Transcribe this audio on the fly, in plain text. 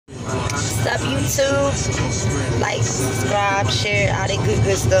What's up, YouTube? Like, subscribe, share, all that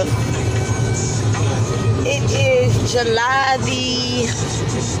good stuff. It is July the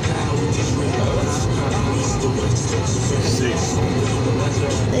 6th.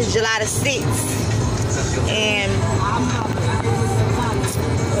 It's July the 6th. And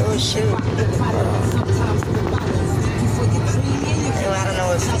oh shoot. I don't know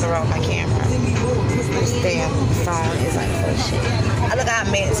what's wrong with my camera. This damn phone is like, oh shit. I look out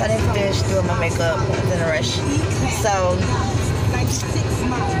minutes. I didn't finish doing my makeup. I was in a rush. So,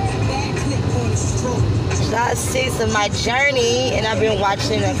 July 6th of my journey, and I've been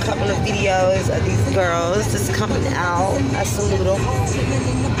watching a couple of videos of these girls just coming out. I salute them.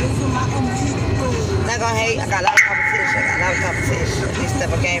 Not gonna hate. I got a lot of competition. This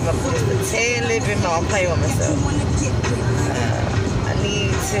stuff I came up with just a little bit more. I'm playing with myself. I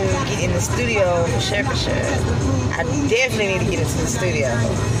need to get in the studio for sure. I definitely need to get into the studio.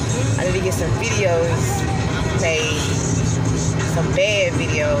 I need to get some videos made, some bad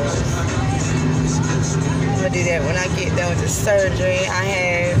videos. I'm gonna do that when I get done with the surgery. I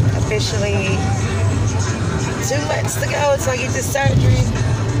have officially 2 months to go until I get this surgery.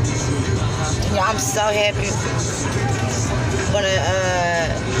 Yeah, I'm so happy. I'm gonna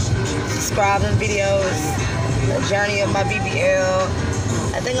subscribe on videos, the journey of my BBL.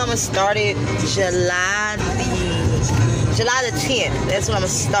 I think I'm gonna start it July the 10th. That's when I'm gonna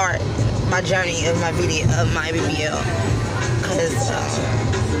start my journey of my BBL, because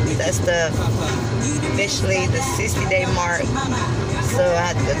that's officially the 60-day mark. So I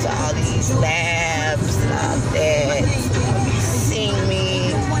have to go to all these labs and all that. Seeing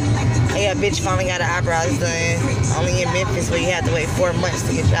me. Yeah, bitch finally got her eyebrows done. Only in Memphis where you have to wait 4 months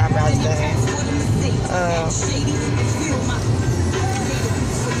to get your eyebrows done.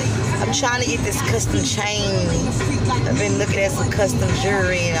 I'm trying to get this custom chain. I've been looking at some custom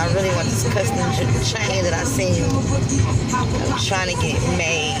jewelry, and I really want this custom chain that I seen. I'm trying to get it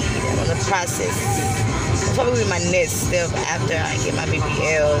made. I'm in the process. It's probably my next step after I get my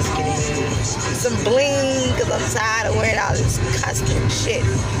BBLs, getting some bling, because I'm tired of wearing all this custom shit. I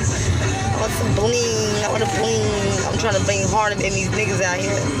want some bling. I want to bling. I'm trying to bling harder than these niggas out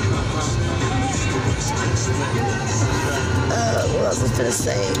here. What else was I gonna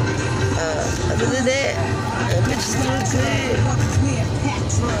say? Other than that, bitches doing good.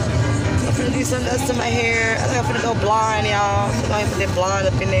 I'm gonna do something else to my hair. I think I'm gonna go blonde, y'all. I'm gonna put that blonde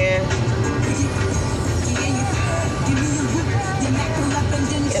up in there.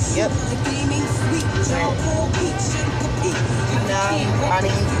 Yep. Now I'm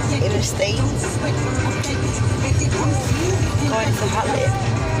riding interstate. Going to holler.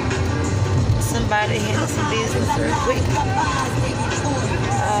 Somebody handle some business real quick.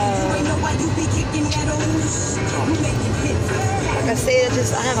 Like I said,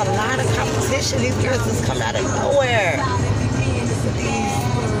 I have a lot of competition. These girls just come out of nowhere.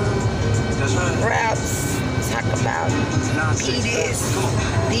 These raps talk about be this,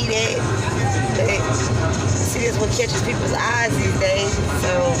 be that. See, this what catches people's eyes these days.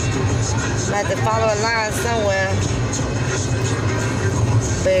 So I have to follow a line somewhere.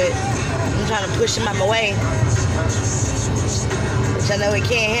 But I'm trying to push him out my way, which I know it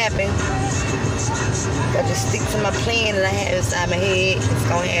can't happen. I just stick to my plan that I have inside my head. It's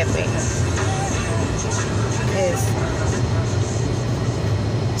gonna happen. Because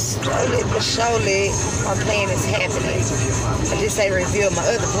slowly but surely, my plan is happening. I just ain't revealed my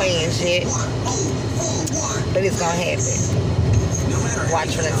other plans yet, but it's gonna happen.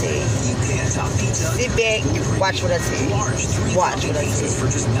 Watch what I tell you. Sit back, watch what I tell you. Watch what I tell you.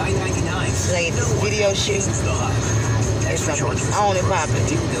 So I get this video shoot. It's something on and popping.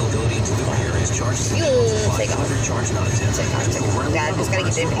 Take off. Just gotta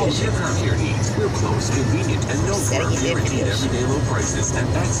get that video shoot. Just gotta get that video shoot.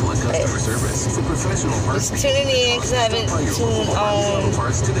 Just tuning in, because I haven't tuned on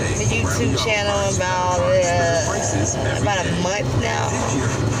the YouTube channel about a month now.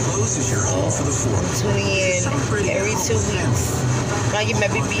 I'm tuning in every 2 weeks. When I get my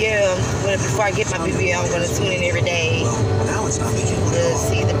BBL, before I get my BBL, I'm going to tune in every day to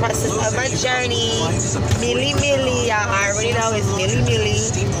see the process of my journey. Millie, y'all already know it's Millie.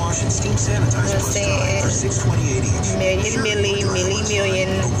 You know what I'm saying?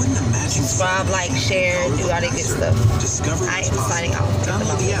 Million. Subscribe, like, share, do all that good stuff. I am signing off.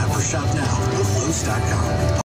 Download the app for Shop Now.